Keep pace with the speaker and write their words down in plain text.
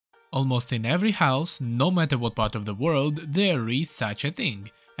Almost in every house, no matter what part of the world, there is such a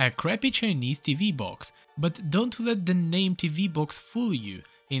thing. A crappy Chinese TV box. But don't let the name TV box fool you.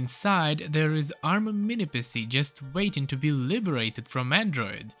 Inside there is ARM mini PC just waiting to be liberated from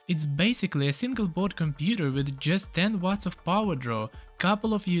Android. It's basically a single board computer with just 10 watts of power draw,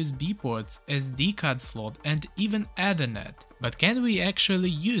 couple of USB ports, SD card slot and even Ethernet. But can we actually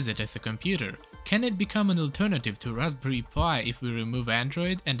use it as a computer? Can it become an alternative to Raspberry Pi if we remove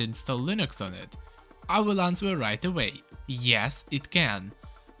Android and install Linux on it? I will answer right away. Yes, it can.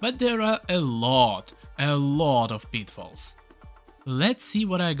 But there are a lot of pitfalls. Let's see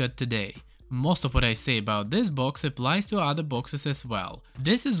what I got today. Most of what I say about this box applies to other boxes as well.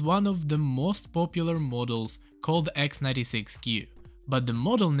 This is one of the most popular models called X96Q. But the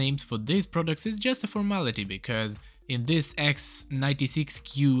model names for these products is just a formality because in this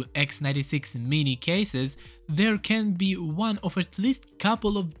X96Q, X96 mini cases, there can be one of at least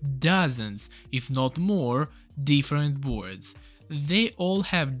couple of dozens, if not more, different boards. They all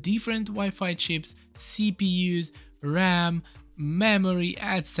have different Wi-Fi chips, CPUs, RAM, memory,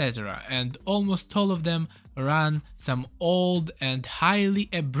 etc. and almost all of them run some old and highly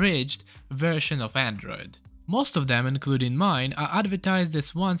abridged version of Android. Most of them, including mine, are advertised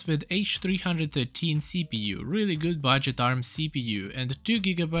as ones with H313 CPU, really good budget ARM CPU, and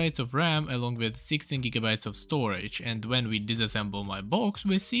 2GB of RAM along with 16GB of storage, and when we disassemble my box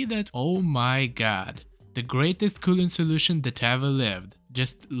we see that, oh my god, the greatest cooling solution that ever lived.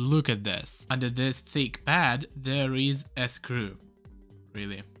 Just look at this. Under this thick pad there is a screw.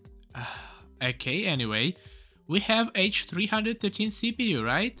 Really? Okay, anyway, we have H313 CPU,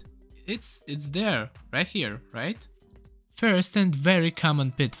 right? It's there, right here, right? First and very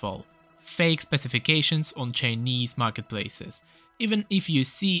common pitfall: fake specifications on Chinese marketplaces. Even if you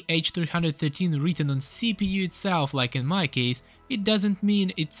see H313 written on CPU itself, like in my case, it doesn't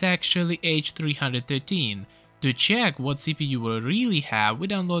mean it's actually H313. To check what CPU we really have, we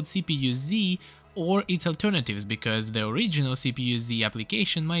download CPU-Z or its alternatives, because the original CPU-Z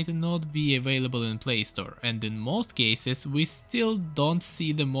application might not be available in Play Store, and in most cases we still don't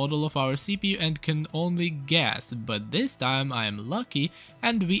see the model of our CPU and can only guess, but this time I am lucky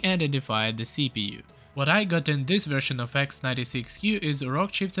and we identified the CPU. What I got in this version of X96Q is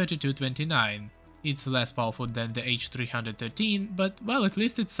Rockchip 3229. It's less powerful than the H313, but well, at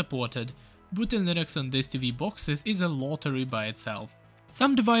least it's supported. Booting Linux on these TV boxes is a lottery by itself.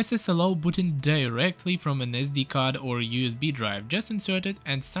 Some devices allow booting directly from an SD card or USB drive, just insert it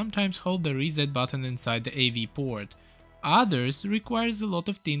and sometimes hold the reset button inside the AV port. Others requires a lot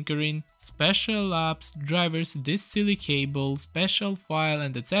of tinkering, special apps, drivers, this silly cable, special file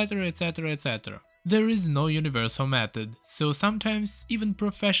and etc, etc, etc. There is no universal method, so sometimes even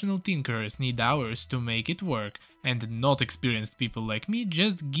professional tinkerers need hours to make it work, and not experienced people like me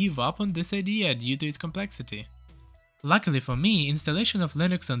just give up on this idea due to its complexity. Luckily for me, installation of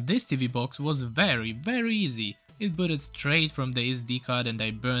Linux on this TV box was very easy. It booted straight from the SD card and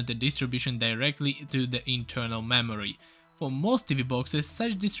I burned the distribution directly to the internal memory. For most TV boxes,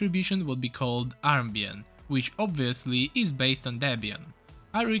 such distribution would be called Armbian, which obviously is based on Debian.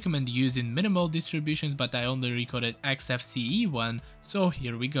 I recommend using minimal distributions, but I only recorded XFCE one, so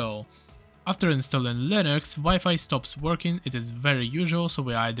here we go. After installing Linux, Wi-Fi stops working. It is very usual, so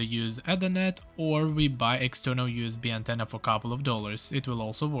we either use Ethernet or we buy external USB antenna for a couple of dollars. It will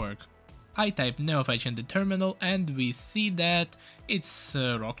also work. I type neofetch in the terminal and we see that it's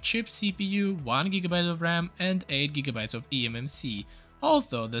a Rockchip CPU, 1GB of RAM and 8GB of eMMC,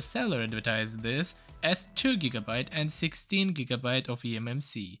 although the seller advertised this as 2GB and 16GB of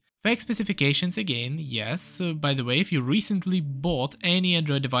eMMC. Fake specifications again, yes. By the way, if you recently bought any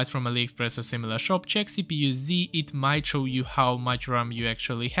Android device from AliExpress or similar shop, check CPU-Z, it might show you how much RAM you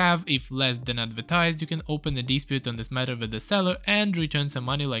actually have. If less than advertised, you can open a dispute on this matter with the seller and return some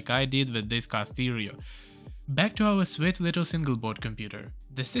money like I did with this car stereo. Back to our sweet little single board computer.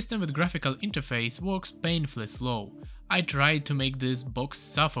 The system with graphical interface works painfully slow. I tried to make this box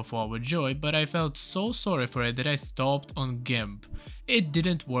suffer for our joy, but I felt so sorry for it that I stopped on GIMP. It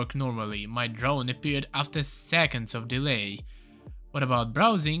didn't work normally, my drone appeared after seconds of delay. What about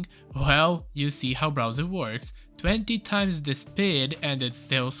browsing? Well, you see how browser works. 20 times the speed and it's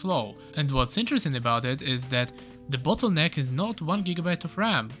still slow. And what's interesting about it is that the bottleneck is not 1GB of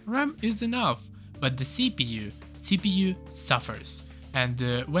RAM. RAM is enough, but the CPU suffers.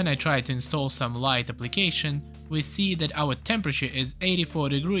 And when I try to install some light application, we see that our temperature is 84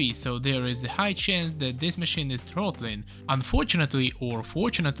 degrees, so there is a high chance that this machine is throttling. Unfortunately or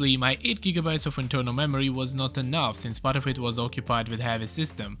fortunately, my 8GB of internal memory was not enough, since part of it was occupied with heavy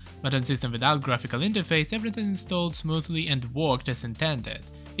system, but on system without graphical interface everything installed smoothly and worked as intended.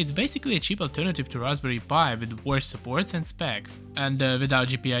 It's basically a cheap alternative to Raspberry Pi with worse supports and specs, and without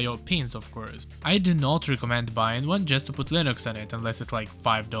GPIO pins of course. I do not recommend buying one just to put Linux on it unless it's like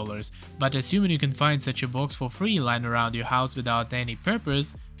 $5, but assuming you can find such a box for free lying around your house without any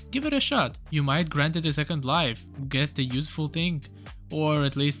purpose, give it a shot. You might grant it a second life, get a useful thing, or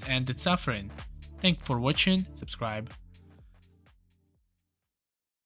at least end its suffering. Thanks for watching, subscribe.